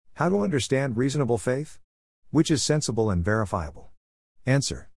How to understand reasonable faith? Which is sensible and verifiable?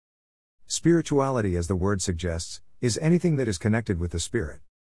 Answer. Spirituality, as the word suggests, is anything that is connected with the spirit.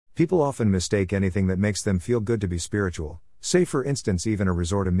 People often mistake anything that makes them feel good to be spiritual, say for instance even a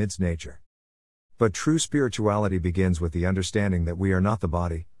resort amidst nature. But true spirituality begins with the understanding that we are not the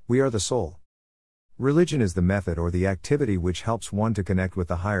body, we are the soul. Religion is the method or the activity which helps one to connect with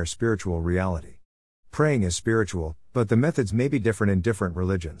the higher spiritual reality. Praying is spiritual, but the methods may be different in different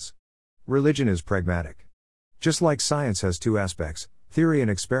religions. Religion is pragmatic. Just like science has two aspects, theory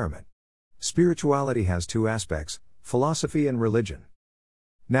and experiment. Spirituality has two aspects, philosophy and religion.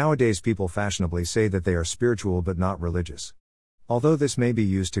 Nowadays people fashionably say that they are spiritual but not religious. Although this may be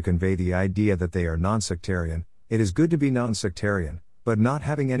used to convey the idea that they are non-sectarian, it is good to be non-sectarian, but not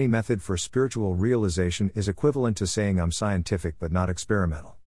having any method for spiritual realization is equivalent to saying I'm scientific but not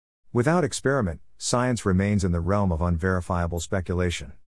experimental. Without experiment, science remains in the realm of unverifiable speculation.